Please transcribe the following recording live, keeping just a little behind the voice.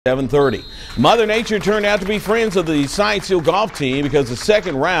7:30. Mother Nature turned out to be friends of the Science-Hill golf team because the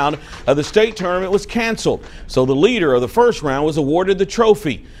second round of the state tournament was canceled. So the leader of the first round was awarded the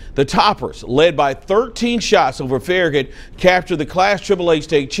trophy. The Toppers, led by 13 shots over Farragut, captured the Class AAA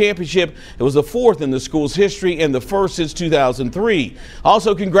state championship. It was the fourth in the school's history and the first since 2003.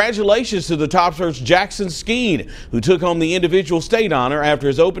 Also, congratulations to the Toppers' Biest and Skeen, who took home the individual state honor after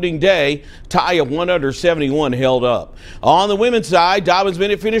his opening day tie of 171 held up. On the women's side,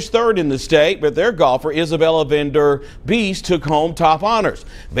 Dobyns-Bennett finished third in the state, but their golfer Isabella Biest took home top honors.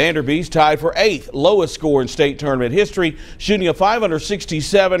 Biest tied for eighth, lowest score in state tournament history, shooting a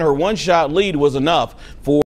 567. Her one-shot lead was enough for